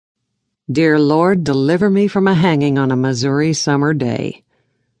Dear Lord, deliver me from a hanging on a Missouri summer day.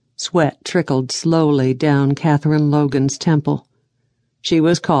 Sweat trickled slowly down Catherine Logan's temple. She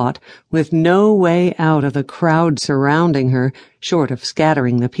was caught, with no way out of the crowd surrounding her, short of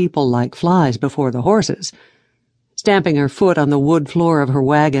scattering the people like flies before the horses. Stamping her foot on the wood floor of her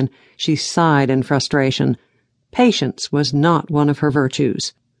wagon, she sighed in frustration. Patience was not one of her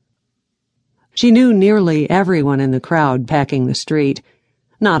virtues. She knew nearly everyone in the crowd packing the street,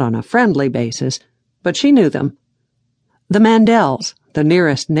 not on a friendly basis, but she knew them. The Mandells, the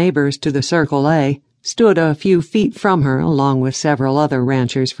nearest neighbors to the Circle A, stood a few feet from her along with several other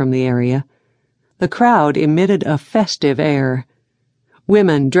ranchers from the area. The crowd emitted a festive air.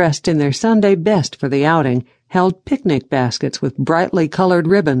 Women dressed in their Sunday best for the outing held picnic baskets with brightly colored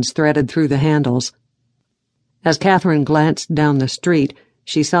ribbons threaded through the handles. As Catherine glanced down the street,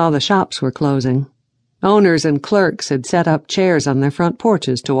 she saw the shops were closing. Owners and clerks had set up chairs on their front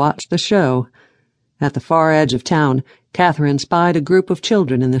porches to watch the show. At the far edge of town, Catherine spied a group of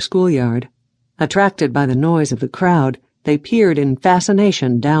children in the schoolyard. Attracted by the noise of the crowd, they peered in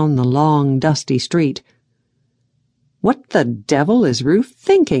fascination down the long, dusty street. What the devil is Ruth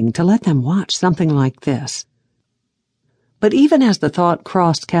thinking to let them watch something like this? But even as the thought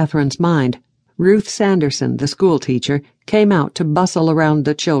crossed Catherine's mind, Ruth Sanderson, the schoolteacher, came out to bustle around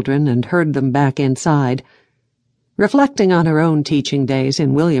the children and herd them back inside. Reflecting on her own teaching days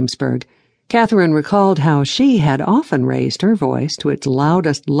in Williamsburg, Catherine recalled how she had often raised her voice to its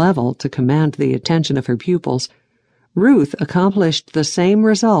loudest level to command the attention of her pupils. Ruth accomplished the same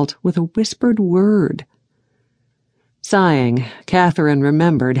result with a whispered word. Sighing, Catherine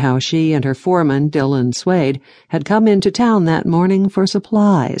remembered how she and her foreman, Dylan Swade, had come into town that morning for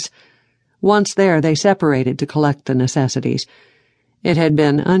supplies. Once there, they separated to collect the necessities. It had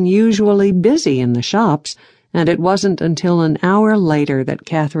been unusually busy in the shops, and it wasn't until an hour later that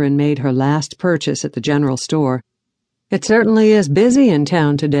Catherine made her last purchase at the general store. "It certainly is busy in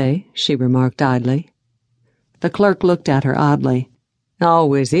town today," she remarked idly. The clerk looked at her oddly.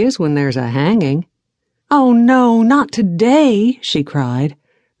 "Always is when there's a hanging." "Oh, no, not today," she cried,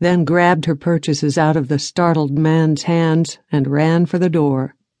 then grabbed her purchases out of the startled man's hands and ran for the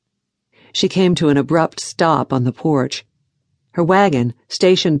door. She came to an abrupt stop on the porch. Her wagon,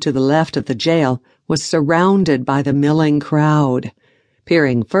 stationed to the left of the jail, was surrounded by the milling crowd.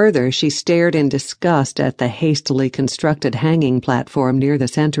 Peering further, she stared in disgust at the hastily constructed hanging platform near the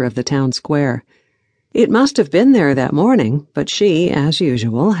center of the town square. It must have been there that morning, but she, as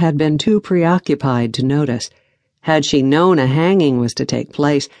usual, had been too preoccupied to notice. Had she known a hanging was to take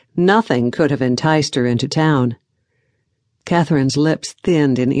place, nothing could have enticed her into town. Catherine's lips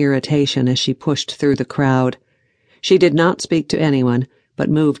thinned in irritation as she pushed through the crowd. She did not speak to anyone, but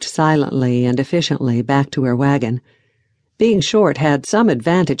moved silently and efficiently back to her wagon. Being short had some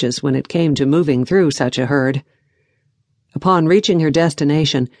advantages when it came to moving through such a herd. Upon reaching her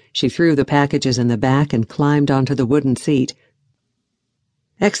destination, she threw the packages in the back and climbed onto the wooden seat.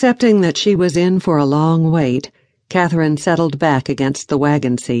 Accepting that she was in for a long wait, Catherine settled back against the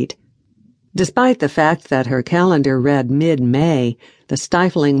wagon seat. Despite the fact that her calendar read mid-May, the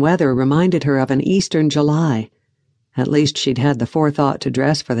stifling weather reminded her of an eastern July. At least she'd had the forethought to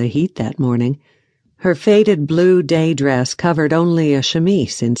dress for the heat that morning. Her faded blue day dress covered only a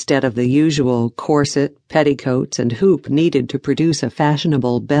chemise instead of the usual corset, petticoats, and hoop needed to produce a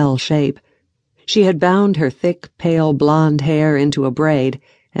fashionable bell shape. She had bound her thick, pale blonde hair into a braid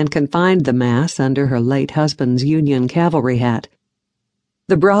and confined the mass under her late husband's Union cavalry hat.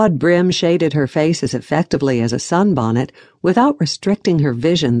 The broad brim shaded her face as effectively as a sunbonnet without restricting her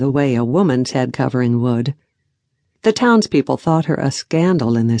vision the way a woman's head covering would. The townspeople thought her a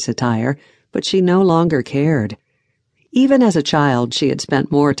scandal in this attire, but she no longer cared. Even as a child, she had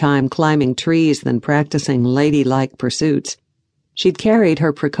spent more time climbing trees than practicing ladylike pursuits. She'd carried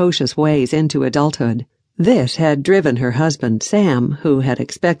her precocious ways into adulthood. This had driven her husband, Sam, who had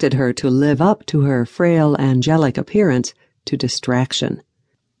expected her to live up to her frail, angelic appearance, to distraction.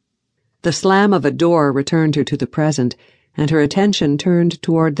 The slam of a door returned her to the present, and her attention turned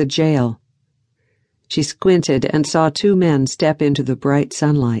toward the jail. She squinted and saw two men step into the bright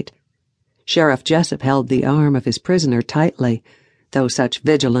sunlight. Sheriff Jessup held the arm of his prisoner tightly, though such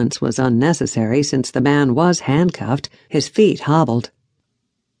vigilance was unnecessary since the man was handcuffed, his feet hobbled.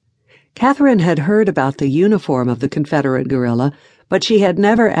 Catherine had heard about the uniform of the Confederate guerrilla, but she had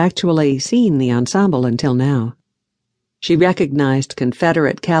never actually seen the ensemble until now. She recognized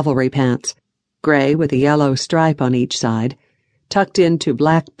Confederate cavalry pants, gray with a yellow stripe on each side, tucked into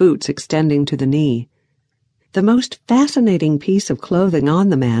black boots extending to the knee. The most fascinating piece of clothing on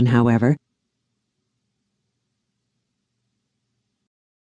the man, however,